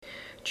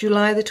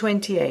July the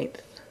 28th.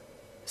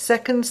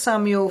 2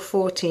 Samuel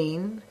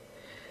 14,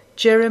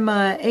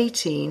 Jeremiah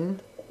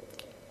 18,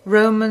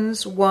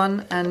 Romans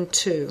 1 and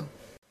 2.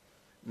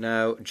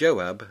 Now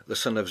Joab, the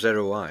son of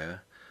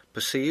Zeruiah,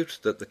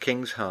 perceived that the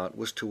king's heart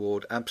was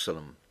toward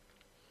Absalom.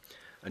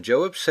 And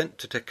Joab sent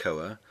to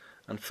Tekoa,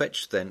 and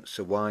fetched thence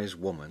a wise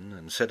woman,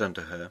 and said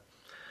unto her,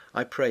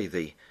 I pray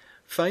thee,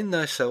 feign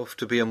thyself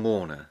to be a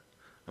mourner,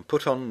 and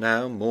put on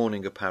now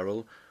mourning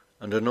apparel,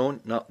 and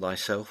anoint not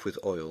thyself with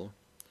oil,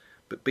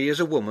 but be as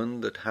a woman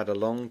that had a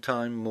long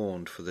time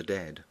mourned for the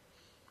dead.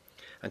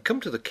 And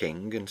come to the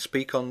king, and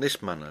speak on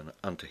this manner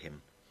unto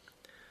him.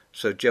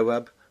 So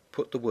Joab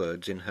put the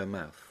words in her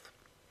mouth.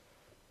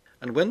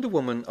 And when the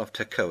woman of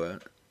Tekoa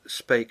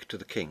spake to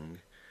the king,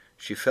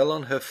 she fell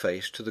on her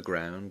face to the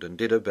ground, and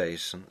did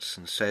obeisance,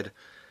 and said,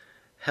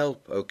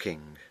 Help, O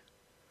king.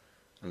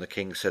 And the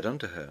king said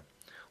unto her,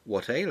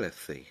 What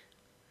aileth thee?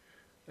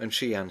 And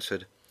she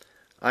answered,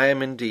 I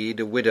am indeed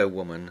a widow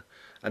woman,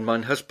 and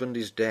mine husband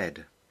is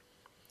dead.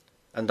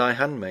 And thy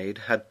handmaid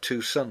had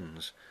 2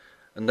 sons,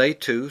 and they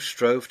 2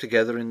 strove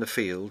together in the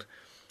field,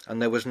 and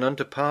there was none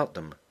to part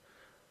them,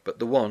 but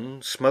the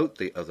one smote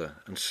the other,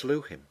 and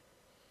slew him.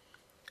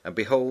 And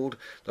behold,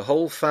 the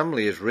whole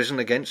family is risen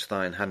against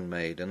thine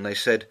handmaid, and they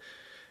said,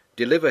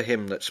 Deliver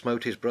him that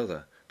smote his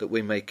brother, that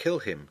we may kill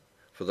him,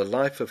 for the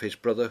life of his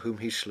brother whom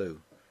he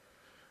slew.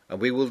 And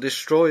we will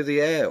destroy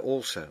the heir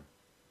also.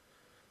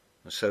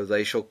 And so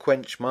they shall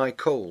quench my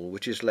coal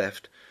which is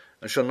left,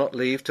 and shall not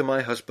leave to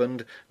my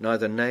husband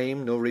neither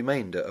name nor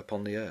remainder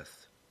upon the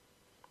earth.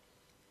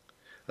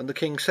 And the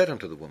king said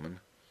unto the woman,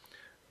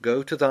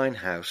 Go to thine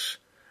house,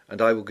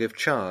 and I will give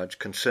charge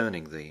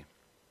concerning thee.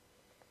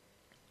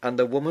 And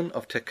the woman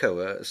of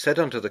Tekoa said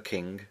unto the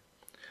king,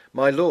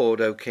 My lord,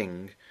 O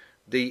king,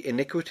 the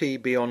iniquity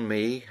be on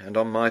me and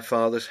on my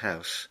father's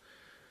house,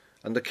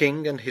 and the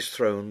king and his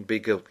throne be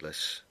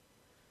guiltless.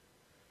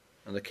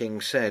 And the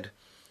king said,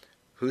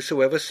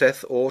 Whosoever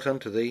saith aught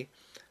unto thee,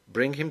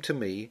 bring him to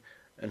me,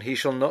 and he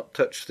shall not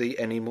touch thee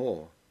any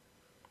more.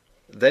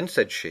 Then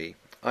said she,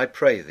 I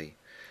pray thee,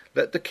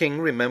 let the king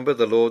remember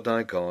the Lord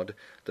thy God,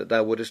 that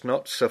thou wouldest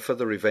not suffer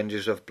the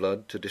revengers of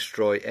blood to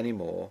destroy any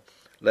more,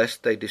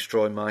 lest they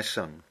destroy my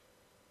son.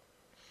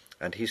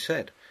 And he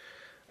said,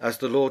 As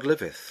the Lord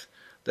liveth,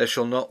 there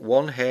shall not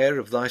one hair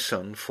of thy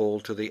son fall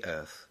to the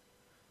earth.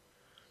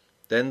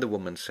 Then the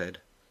woman said,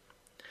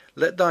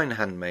 Let thine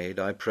handmaid,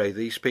 I pray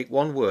thee, speak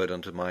one word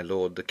unto my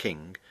lord the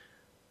king.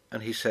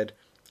 And he said,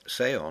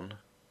 Say on.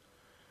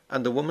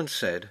 And the woman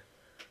said,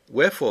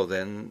 Wherefore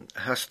then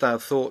hast thou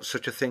thought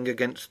such a thing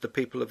against the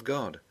people of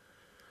God?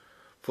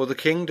 For the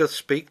king doth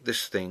speak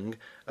this thing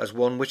as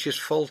one which is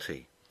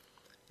faulty,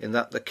 in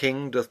that the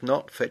king doth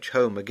not fetch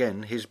home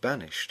again his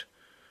banished.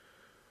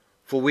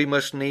 For we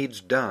must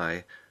needs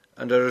die,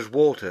 and are as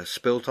water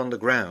spilt on the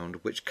ground,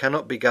 which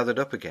cannot be gathered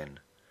up again.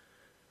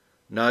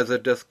 Neither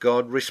doth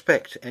God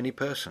respect any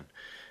person,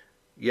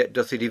 yet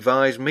doth he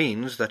devise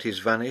means that his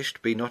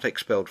vanished be not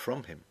expelled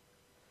from him.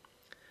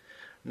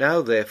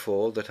 Now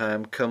therefore that I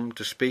am come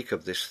to speak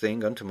of this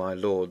thing unto my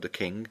lord the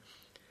king,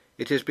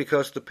 it is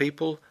because the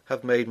people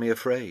have made me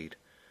afraid.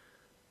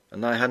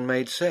 And thy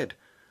handmaid said,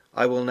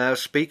 I will now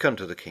speak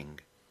unto the king.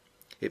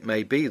 It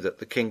may be that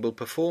the king will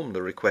perform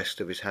the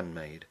request of his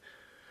handmaid.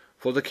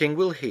 For the king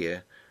will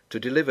hear, to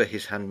deliver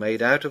his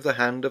handmaid out of the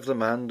hand of the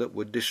man that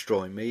would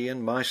destroy me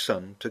and my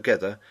son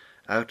together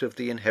out of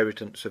the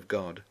inheritance of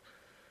God.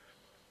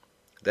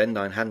 Then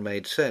thine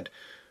handmaid said,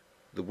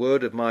 The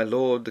word of my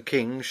lord the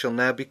king shall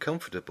now be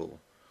comfortable.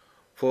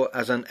 For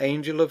as an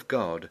angel of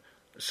God,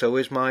 so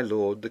is my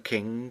lord the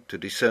king to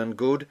discern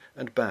good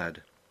and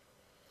bad.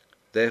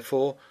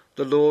 Therefore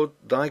the Lord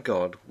thy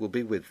God will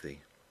be with thee.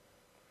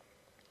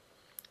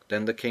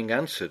 Then the king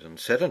answered and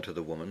said unto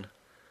the woman,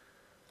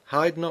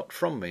 Hide not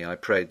from me, I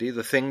pray thee,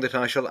 the thing that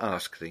I shall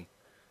ask thee.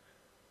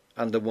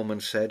 And the woman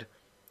said,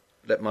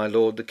 Let my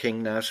lord the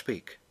king now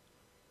speak.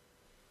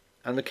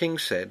 And the king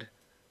said,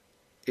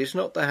 Is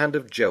not the hand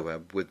of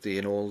Joab with thee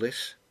in all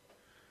this?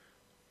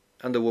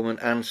 And the woman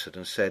answered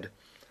and said,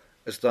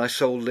 As thy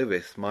soul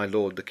liveth, my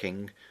lord the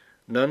king,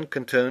 none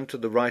can turn to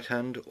the right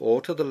hand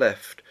or to the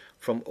left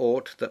from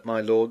aught that my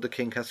lord the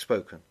king hath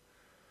spoken.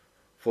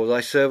 For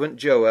thy servant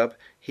Joab,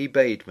 he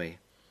bade me,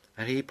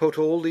 and he put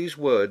all these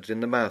words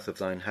in the mouth of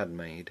thine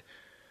handmaid.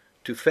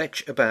 To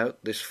fetch about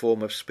this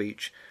form of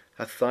speech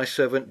hath thy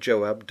servant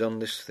Joab done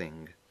this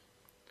thing.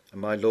 And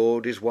my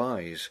lord is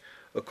wise,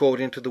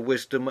 according to the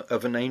wisdom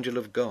of an angel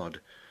of God,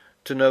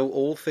 to know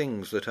all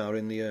things that are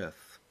in the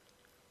earth.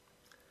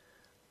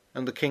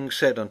 And the king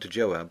said unto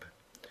Joab,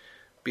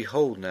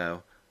 Behold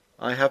now,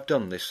 I have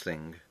done this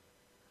thing.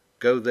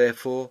 Go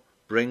therefore,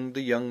 bring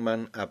the young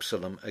man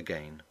Absalom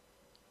again.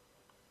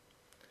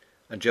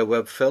 And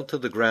Joab fell to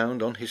the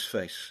ground on his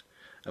face,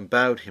 and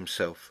bowed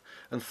himself,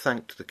 and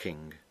thanked the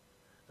king.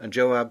 And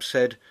Joab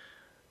said,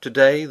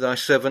 Today thy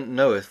servant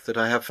knoweth that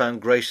I have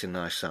found grace in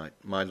thy sight,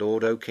 my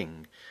lord, O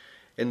king,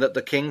 in that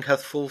the king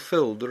hath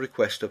fulfilled the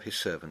request of his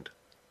servant.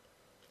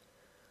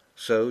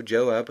 So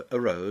Joab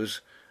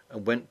arose,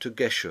 and went to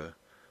Geshur,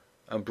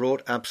 and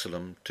brought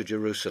Absalom to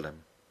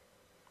Jerusalem.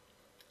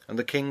 And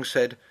the king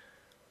said,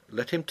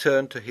 Let him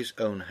turn to his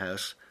own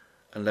house,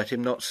 and let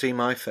him not see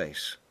my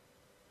face.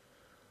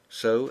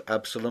 So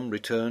Absalom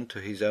returned to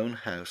his own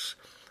house,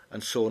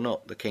 and saw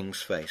not the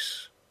king's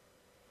face.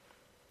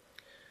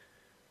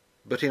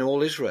 But in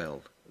all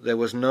Israel there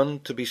was none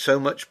to be so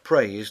much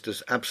praised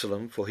as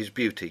Absalom for his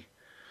beauty.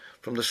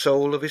 From the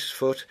sole of his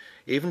foot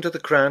even to the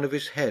crown of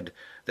his head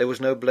there was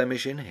no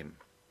blemish in him.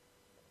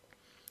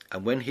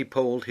 And when he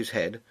polled his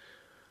head,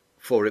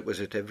 for it was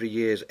at every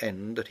year's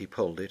end that he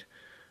polled it,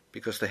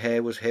 because the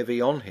hair was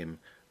heavy on him,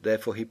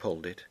 therefore he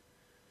polled it,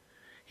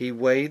 he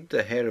weighed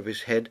the hair of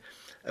his head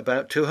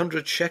about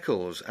 200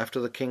 shekels after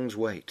the king's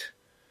weight.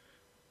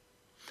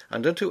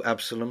 And unto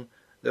Absalom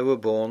there were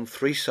born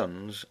 3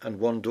 sons and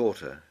 1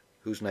 daughter,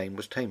 whose name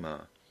was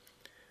Tamar.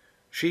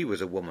 She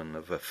was a woman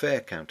of a fair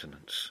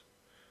countenance.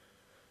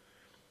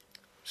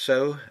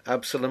 So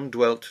Absalom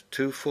dwelt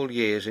 2 full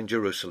years in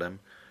Jerusalem,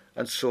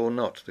 and saw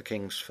not the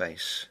king's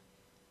face.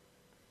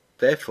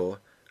 Therefore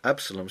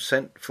Absalom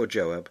sent for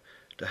Joab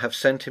to have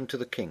sent him to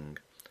the king,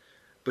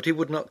 but he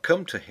would not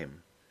come to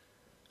him.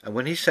 And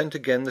when he sent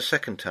again the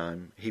 2nd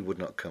time, he would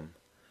not come.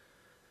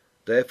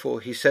 Therefore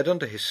he said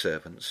unto his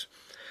servants,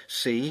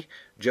 See,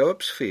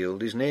 Joab's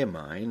field is near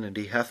mine, and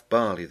he hath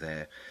barley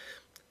there.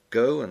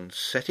 Go and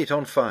set it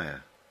on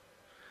fire.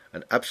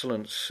 And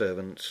Absalom's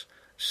servants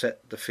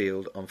set the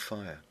field on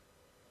fire.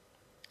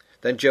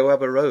 Then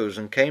Joab arose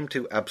and came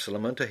to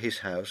Absalom unto his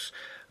house,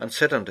 and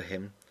said unto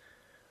him,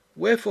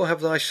 Wherefore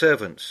have thy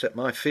servants set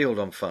my field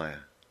on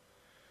fire?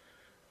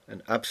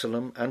 And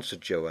Absalom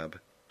answered Joab,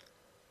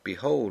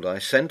 Behold, I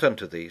sent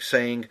unto thee,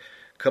 saying,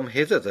 Come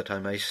hither, that I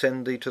may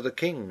send thee to the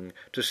king,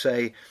 to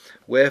say,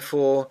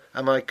 Wherefore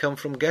am I come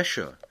from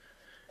Geshur?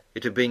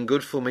 It had been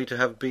good for me to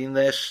have been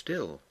there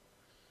still.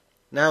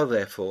 Now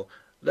therefore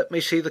let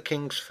me see the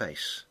king's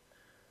face,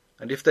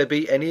 and if there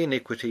be any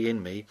iniquity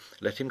in me,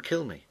 let him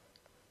kill me.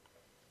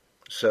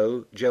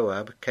 So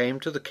Joab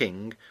came to the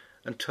king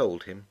and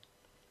told him.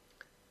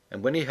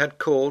 And when he had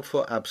called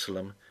for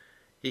Absalom,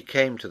 he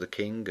came to the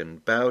king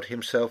and bowed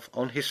himself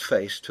on his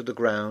face to the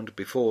ground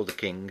before the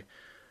king,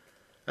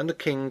 and the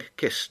king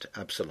kissed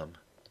Absalom.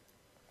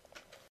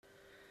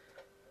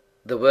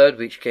 The word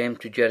which came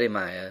to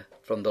Jeremiah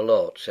from the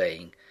Lord,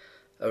 saying,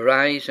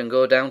 Arise and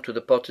go down to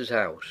the potter's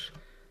house,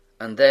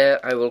 and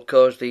there I will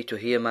cause thee to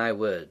hear my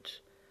words.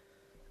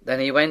 Then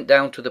he went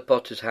down to the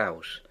potter's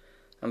house,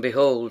 and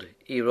behold,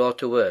 he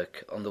wrought a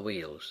work on the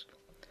wheels.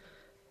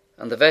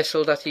 And the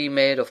vessel that he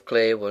made of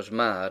clay was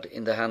marred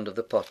in the hand of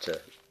the potter.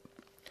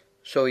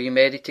 So he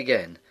made it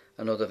again,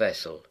 another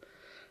vessel,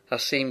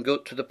 as seemed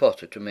good to the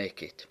potter to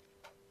make it.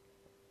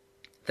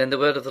 Then the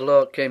word of the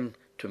Lord came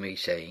to me,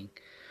 saying,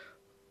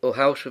 O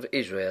house of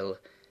Israel,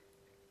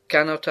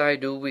 cannot I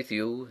do with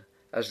you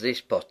as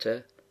this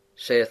potter,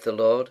 saith the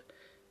Lord?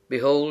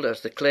 Behold,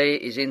 as the clay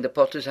is in the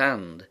potter's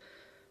hand,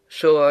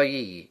 so are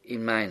ye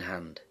in mine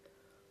hand,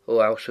 O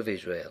house of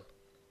Israel.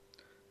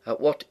 At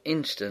what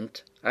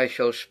instant I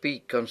shall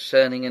speak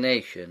concerning a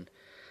nation,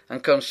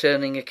 and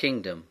concerning a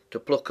kingdom, to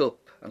pluck up,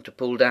 and to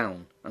pull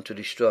down, and to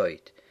destroy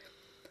it.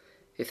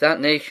 If that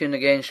nation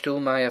against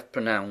whom I have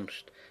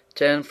pronounced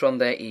turn from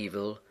their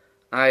evil,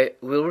 I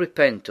will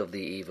repent of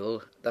the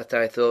evil that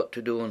I thought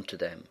to do unto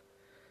them.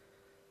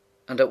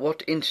 And at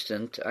what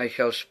instant I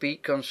shall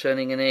speak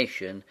concerning a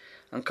nation,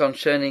 and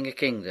concerning a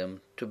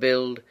kingdom, to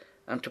build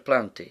and to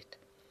plant it.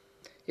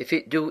 If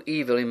it do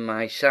evil in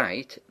my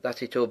sight,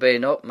 that it obey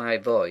not my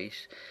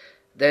voice,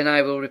 then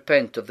I will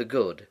repent of the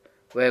good,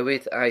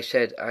 wherewith I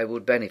said I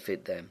would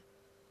benefit them.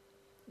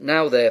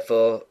 Now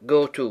therefore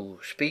go to,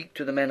 speak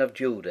to the men of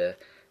Judah,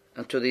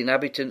 and to the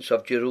inhabitants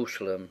of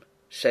Jerusalem,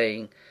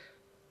 saying,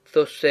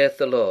 Thus saith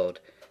the Lord,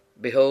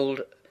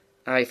 Behold,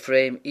 I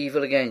frame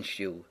evil against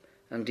you,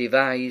 and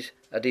devise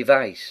a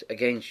device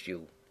against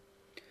you.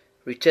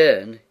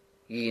 Return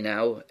ye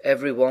now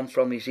every one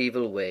from his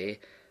evil way,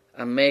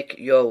 and make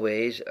your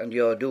ways and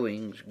your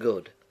doings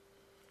good.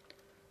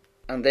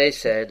 And they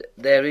said,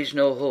 There is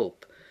no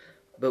hope,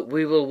 but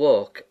we will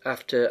walk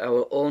after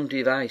our own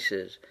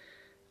devices,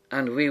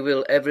 and we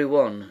will every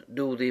one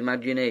do the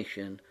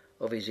imagination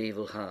of his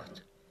evil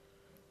heart.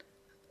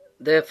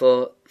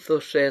 Therefore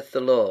thus saith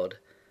the Lord,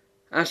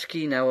 Ask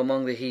ye now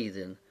among the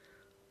heathen,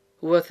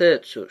 who hath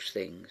heard such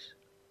things?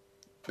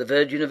 The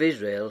Virgin of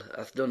Israel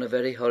hath done a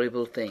very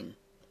horrible thing.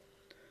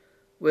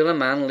 Will a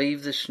man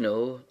leave the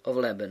snow of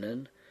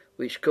Lebanon,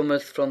 which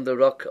cometh from the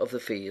rock of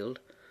the field,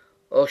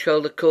 or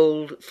shall the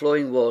cold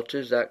flowing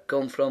waters that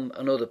come from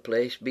another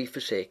place be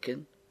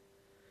forsaken?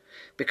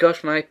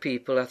 Because my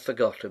people hath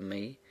forgotten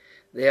me,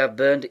 they have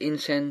burned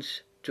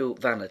incense to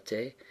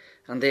vanity,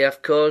 and they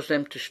have caused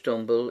them to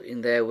stumble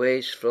in their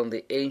ways from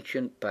the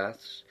ancient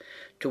paths,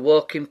 to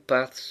walk in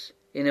paths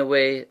in a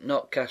way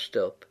not cast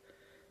up,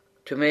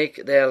 to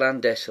make their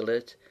land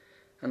desolate,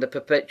 and a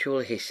perpetual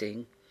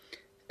hissing.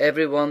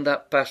 Every one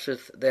that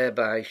passeth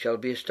thereby shall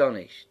be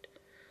astonished,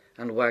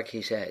 and wag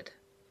his head.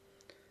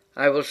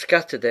 I will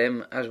scatter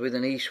them as with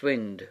an east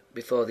wind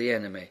before the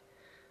enemy.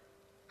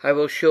 I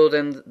will show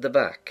them the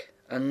back,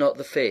 and not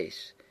the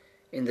face,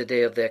 in the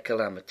day of their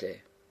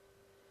calamity.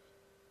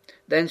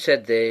 Then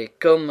said they,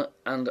 Come,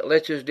 and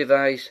let us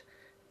devise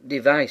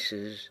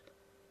devices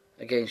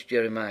against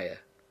Jeremiah.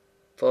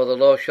 For the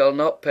law shall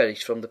not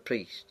perish from the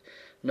priest,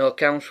 nor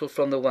counsel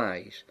from the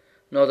wise,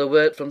 nor the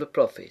word from the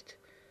prophet.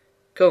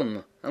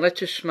 Come, and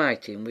let us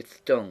smite him with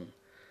the tongue,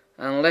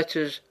 and let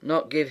us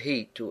not give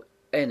heed to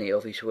any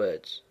of his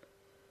words.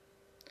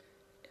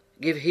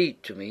 Give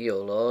heed to me, O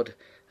Lord,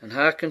 and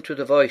hearken to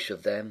the voice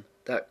of them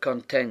that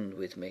contend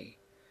with me.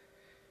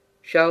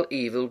 Shall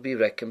evil be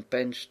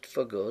recompensed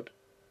for good?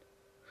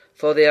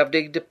 For they have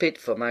digged a pit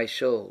for my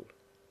soul.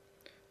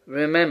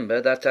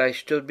 Remember that I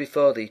stood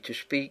before thee to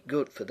speak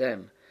good for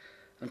them,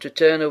 and to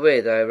turn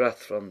away thy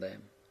wrath from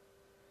them.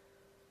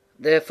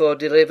 Therefore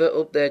deliver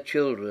up their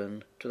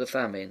children to the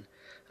famine,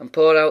 and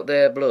pour out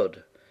their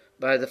blood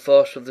by the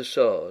force of the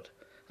sword,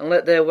 and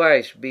let their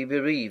wives be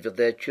bereaved of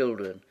their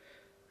children,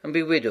 and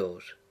be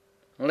widows,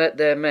 and let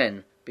their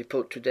men be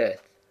put to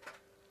death.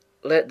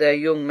 Let their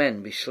young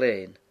men be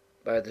slain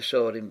by the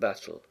sword in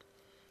battle.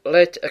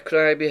 Let a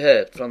cry be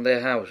heard from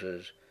their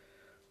houses,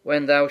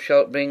 when thou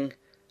shalt bring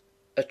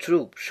a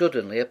troop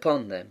suddenly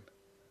upon them.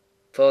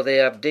 For they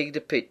have digged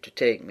a pit to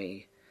take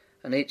me,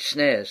 and hid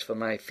snares for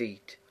my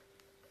feet.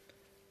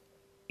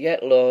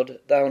 Yet, Lord,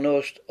 thou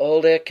knowest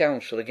all their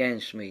counsel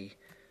against me,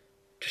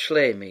 to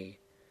slay me.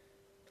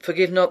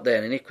 Forgive not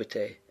their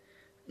iniquity,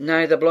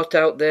 neither blot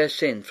out their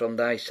sin from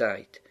thy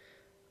sight,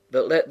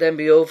 but let them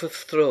be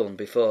overthrown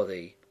before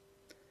thee.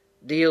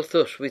 Deal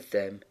thus with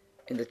them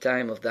in the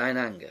time of thine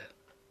anger.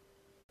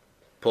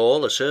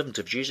 Paul, a servant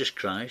of Jesus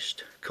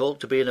Christ, called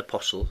to be an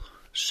apostle,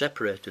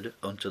 separated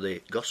unto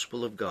the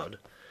gospel of God,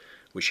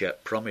 which he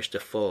had promised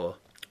afore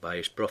by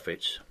his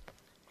prophets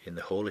in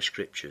the Holy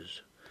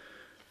Scriptures,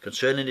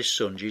 concerning his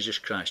Son Jesus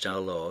Christ our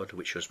Lord,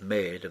 which was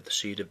made of the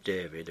seed of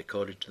David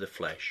according to the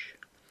flesh,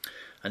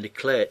 and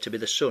declared to be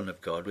the Son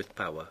of God with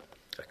power,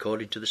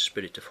 according to the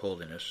Spirit of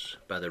holiness,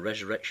 by the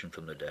resurrection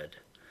from the dead,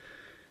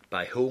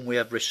 by whom we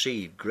have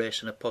received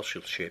grace and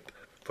apostleship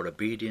for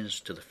obedience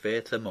to the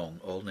faith among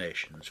all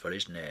nations for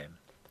his name,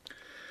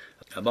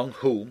 among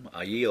whom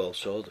are ye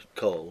also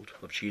called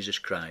of Jesus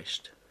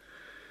Christ.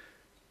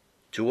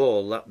 To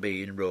all that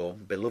be in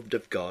Rome, beloved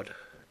of God,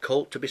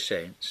 called to be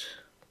saints,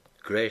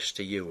 grace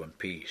to you and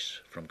peace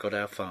from God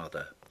our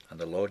Father and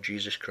the Lord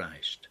Jesus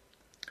Christ.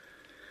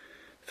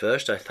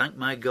 First I thank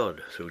my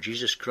God through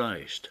Jesus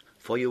Christ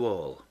for you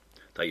all,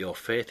 that your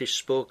faith is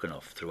spoken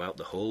of throughout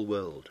the whole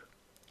world.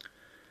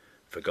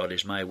 For God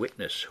is my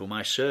witness, whom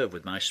I serve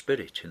with my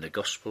spirit in the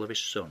gospel of his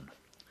Son,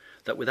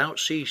 that without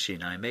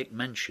ceasing I make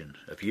mention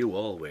of you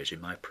always in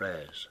my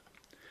prayers,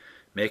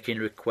 making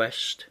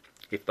request,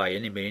 if by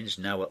any means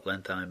now at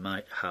length I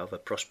might have a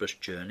prosperous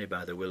journey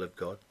by the will of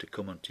God to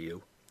come unto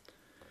you.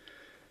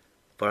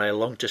 For I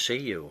long to see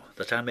you,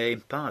 that I may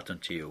impart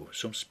unto you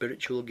some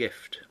spiritual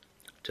gift,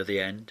 to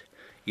the end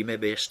ye may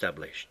be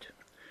established.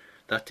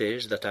 That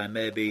is, that I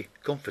may be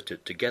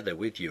comforted together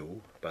with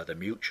you by the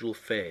mutual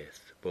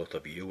faith both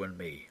of you and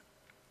me.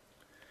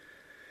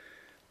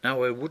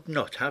 Now I would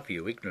not have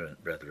you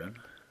ignorant, brethren,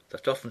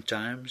 that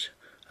oftentimes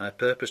I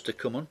purposed to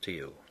come unto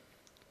you,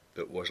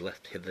 but was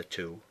left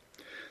hitherto,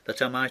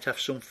 that I might have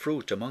some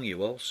fruit among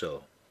you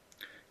also,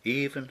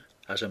 even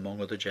as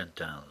among other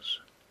Gentiles.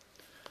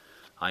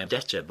 I am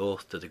debtor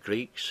both to the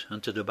Greeks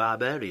and to the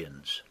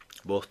barbarians,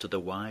 both to the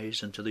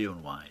wise and to the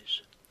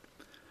unwise.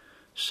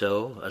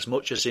 So, as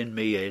much as in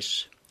me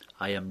is,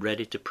 I am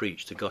ready to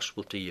preach the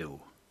gospel to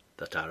you,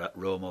 that are at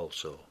Rome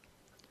also.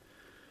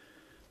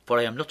 For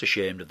I am not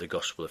ashamed of the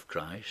gospel of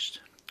Christ,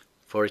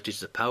 for it is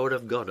the power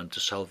of God unto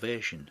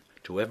salvation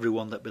to every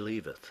one that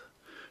believeth,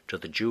 to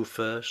the Jew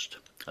first,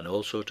 and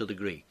also to the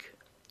Greek.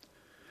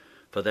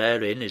 For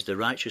therein is the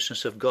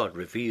righteousness of God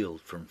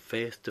revealed from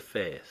faith to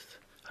faith,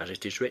 as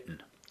it is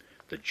written,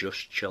 The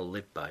just shall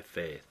live by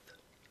faith.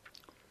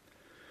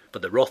 For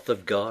the wrath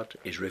of God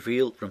is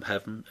revealed from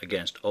heaven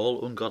against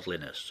all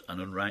ungodliness and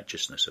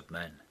unrighteousness of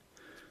men,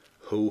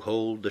 who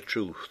hold the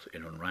truth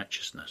in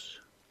unrighteousness,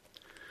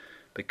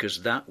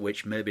 because that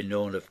which may be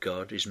known of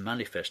God is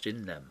manifest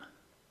in them,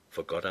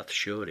 for God hath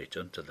showed it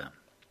unto them.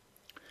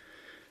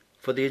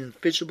 For the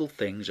invisible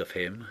things of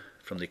him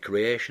from the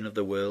creation of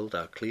the world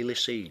are clearly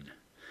seen,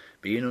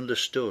 being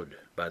understood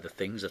by the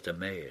things that are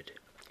made,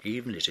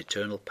 even his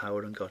eternal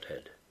power and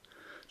Godhead,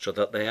 so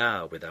that they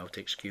are without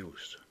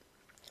excuse.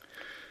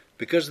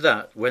 Because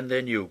that, when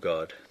they knew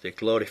God, they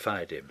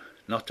glorified him,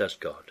 not as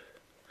God,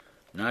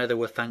 neither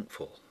were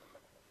thankful,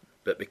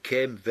 but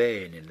became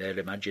vain in their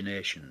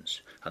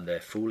imaginations, and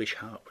their foolish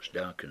heart was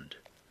darkened.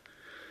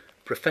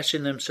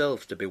 Professing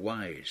themselves to be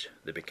wise,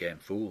 they became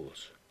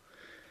fools,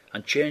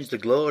 and changed the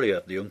glory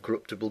of the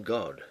uncorruptible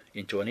God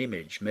into an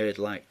image made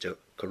like to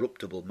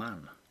corruptible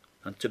man,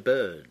 and to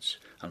birds,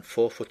 and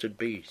four-footed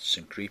beasts,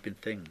 and creeping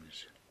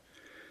things.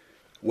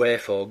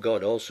 Wherefore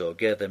God also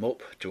gave them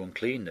up to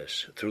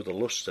uncleanness through the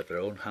lusts of their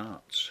own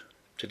hearts,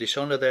 to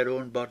dishonour their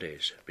own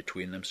bodies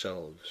between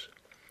themselves,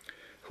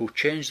 who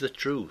changed the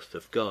truth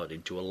of God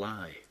into a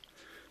lie,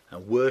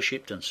 and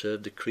worshipped and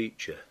served the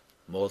creature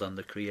more than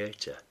the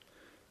Creator,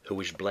 who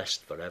is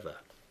blessed for ever.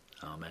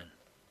 Amen.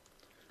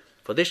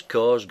 For this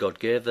cause God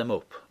gave them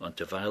up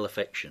unto vile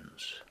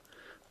affections.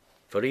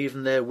 For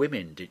even their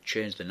women did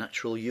change the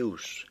natural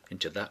use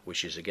into that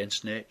which is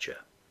against nature.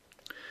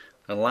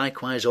 And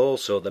likewise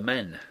also the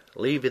men,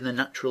 leaving the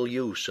natural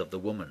use of the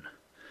woman,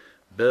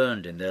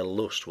 burned in their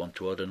lust one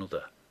toward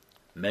another,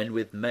 men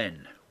with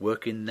men,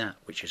 working that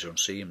which is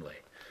unseemly,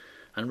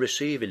 and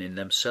receiving in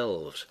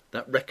themselves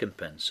that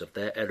recompense of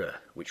their error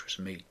which was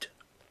meet.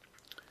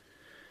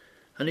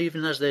 And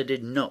even as they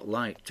did not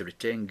like to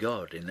retain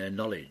God in their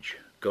knowledge,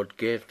 God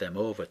gave them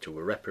over to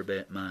a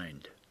reprobate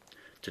mind,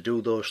 to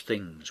do those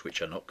things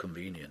which are not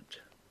convenient,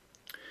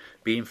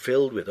 being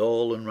filled with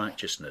all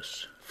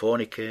unrighteousness,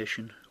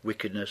 fornication,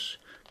 wickedness,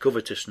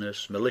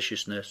 covetousness,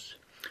 maliciousness,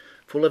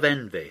 full of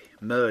envy,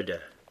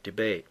 murder,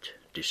 debate,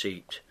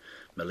 deceit,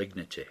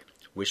 malignity,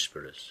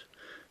 whisperers,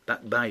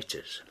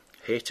 backbiters,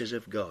 haters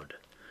of God,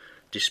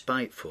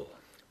 despiteful,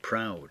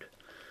 proud,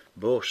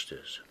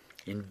 boasters,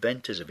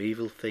 inventors of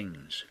evil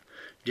things,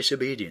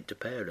 disobedient to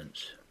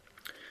parents,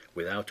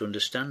 without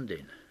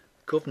understanding,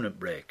 covenant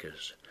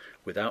breakers,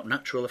 without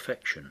natural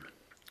affection,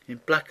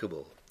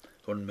 implacable,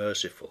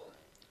 unmerciful,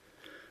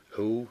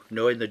 who,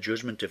 knowing the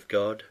judgment of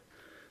God,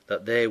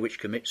 that they which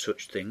commit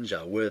such things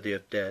are worthy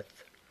of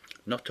death,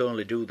 not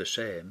only do the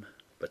same,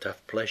 but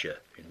have pleasure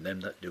in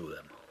them that do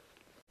them.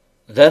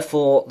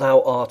 Therefore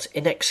thou art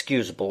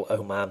inexcusable,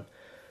 O man,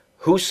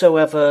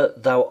 whosoever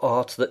thou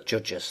art that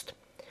judgest.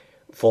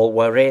 For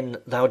wherein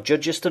thou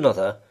judgest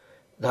another,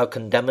 thou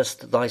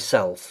condemnest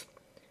thyself.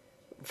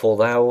 For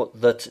thou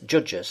that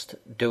judgest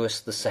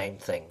doest the same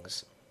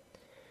things.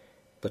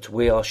 But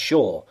we are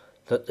sure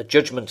that the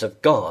judgment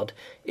of God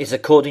is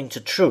according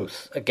to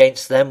truth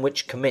against them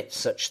which commit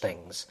such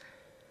things.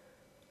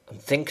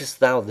 And thinkest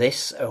thou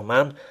this, O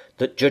man,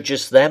 that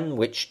judgest them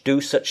which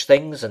do such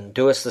things, and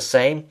doest the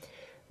same,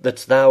 that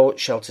thou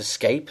shalt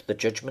escape the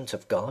judgment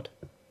of God?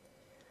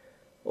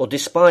 Or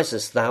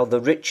despisest thou the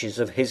riches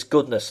of his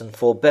goodness and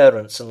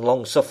forbearance and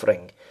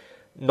long-suffering,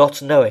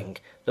 not knowing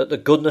that the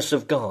goodness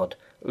of God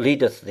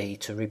leadeth thee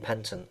to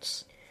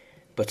repentance?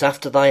 But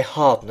after thy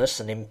hardness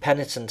and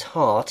impenitent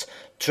heart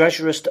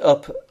treasurest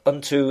up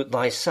unto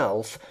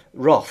thyself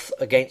wrath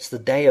against the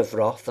day of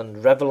wrath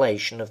and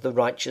revelation of the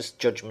righteous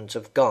judgment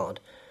of God,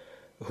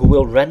 who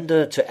will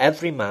render to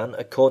every man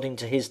according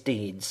to his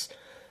deeds,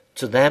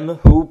 to them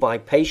who by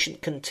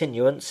patient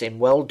continuance in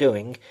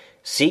well-doing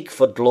seek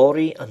for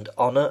glory and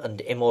honour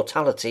and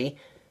immortality,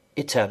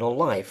 eternal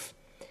life.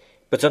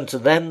 But unto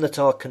them that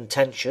are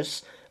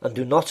contentious, and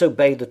do not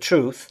obey the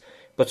truth,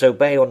 but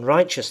obey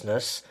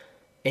unrighteousness,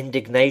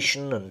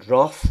 indignation and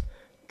wrath,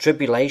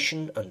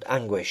 tribulation and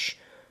anguish,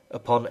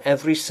 upon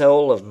every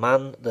soul of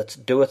man that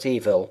doeth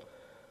evil,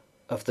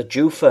 of the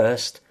Jew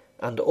first,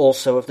 and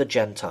also of the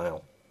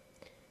Gentile.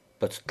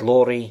 But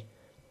glory,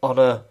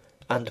 honour,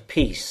 and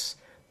peace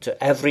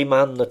to every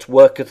man that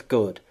worketh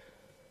good,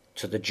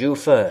 to the Jew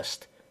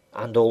first,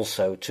 and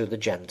also to the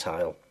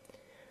Gentile.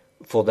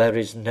 For there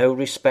is no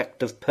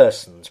respect of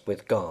persons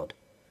with God.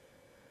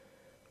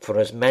 For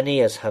as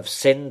many as have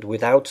sinned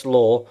without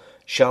law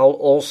shall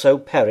also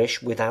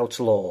perish without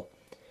law,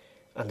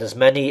 and as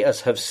many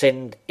as have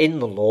sinned in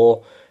the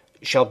law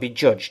shall be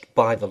judged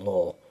by the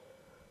law.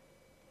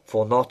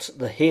 For not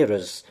the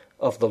hearers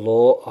of the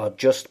law are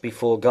just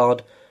before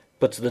God,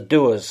 but the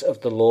doers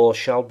of the law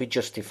shall be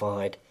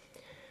justified.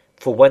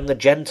 For when the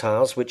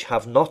Gentiles which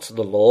have not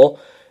the law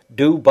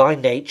do by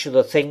nature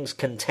the things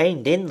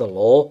contained in the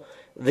law,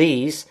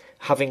 these,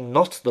 having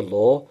not the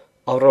law,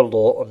 are a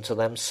law unto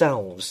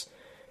themselves,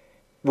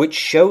 which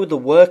show the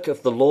work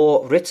of the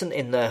law written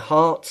in their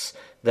hearts,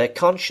 their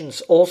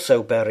conscience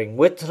also bearing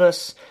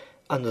witness,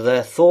 and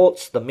their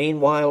thoughts the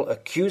meanwhile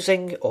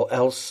accusing or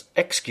else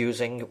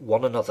excusing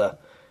one another,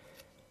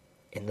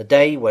 in the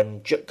day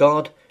when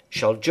God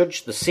shall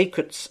judge the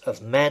secrets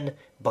of men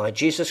by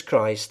Jesus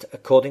Christ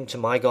according to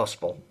my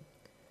gospel.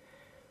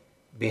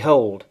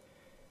 Behold,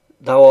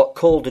 thou art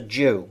called a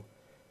Jew,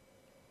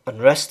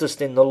 and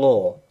restest in the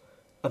law,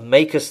 and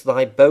makest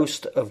thy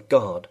boast of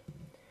God,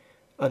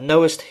 and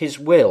knowest his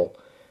will,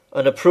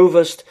 and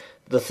approvest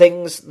the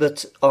things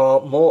that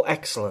are more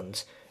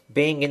excellent,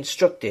 being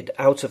instructed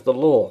out of the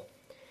law,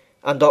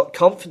 and art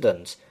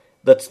confident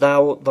that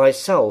thou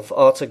thyself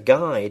art a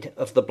guide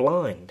of the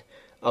blind,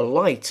 a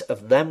light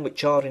of them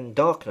which are in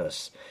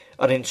darkness,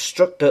 an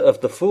instructor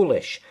of the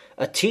foolish,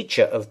 a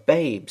teacher of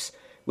babes,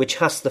 which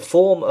hast the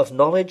form of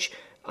knowledge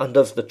and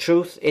of the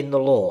truth in the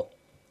law.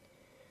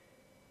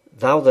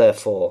 Thou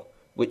therefore,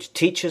 which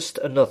teachest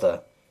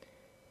another,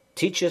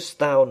 teachest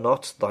thou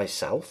not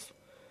thyself?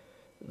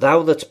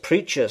 Thou that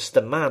preachest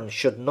a man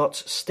should not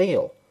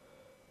steal,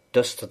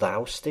 dost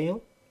thou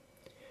steal?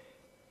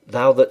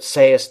 Thou that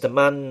sayest a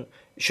man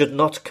should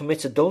not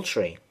commit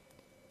adultery,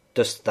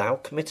 dost thou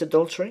commit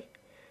adultery?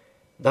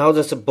 Thou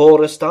that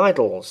abhorrest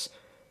idols,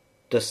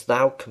 dost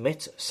thou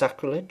commit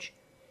sacrilege?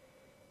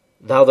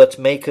 Thou that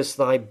makest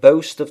thy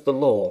boast of the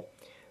law,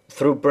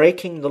 through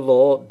breaking the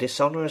law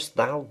dishonourest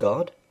thou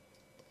God?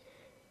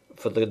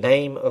 For the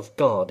name of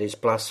God is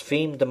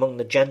blasphemed among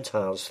the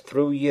Gentiles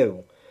through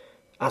you,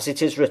 as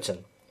it is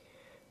written,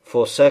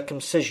 For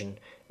circumcision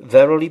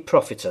verily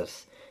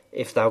profiteth,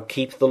 if thou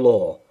keep the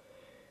law.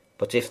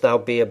 But if thou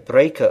be a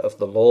breaker of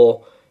the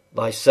law,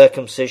 thy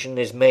circumcision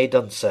is made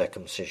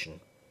uncircumcision.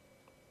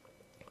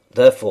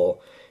 Therefore,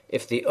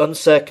 if the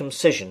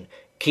uncircumcision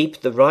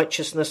keep the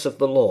righteousness of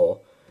the law,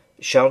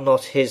 shall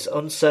not his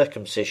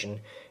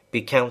uncircumcision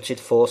be counted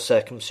for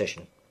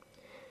circumcision?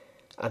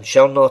 And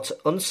shall not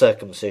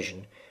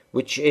uncircumcision,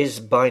 which is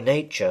by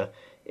nature,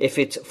 if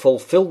it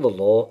fulfil the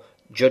law,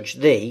 judge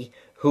thee,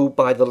 who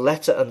by the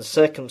letter and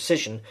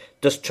circumcision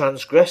dost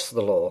transgress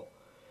the law?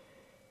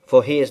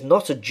 For he is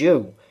not a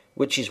Jew,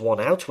 which is one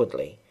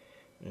outwardly,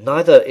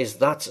 neither is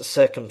that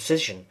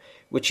circumcision,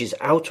 which is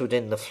outward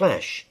in the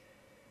flesh,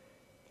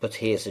 but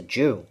he is a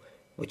Jew,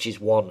 which is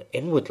one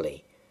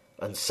inwardly,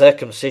 and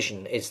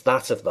circumcision is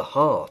that of the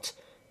heart,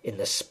 in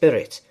the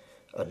spirit,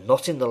 and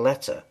not in the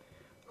letter,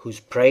 whose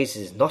praise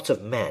is not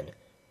of men,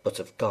 but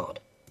of God.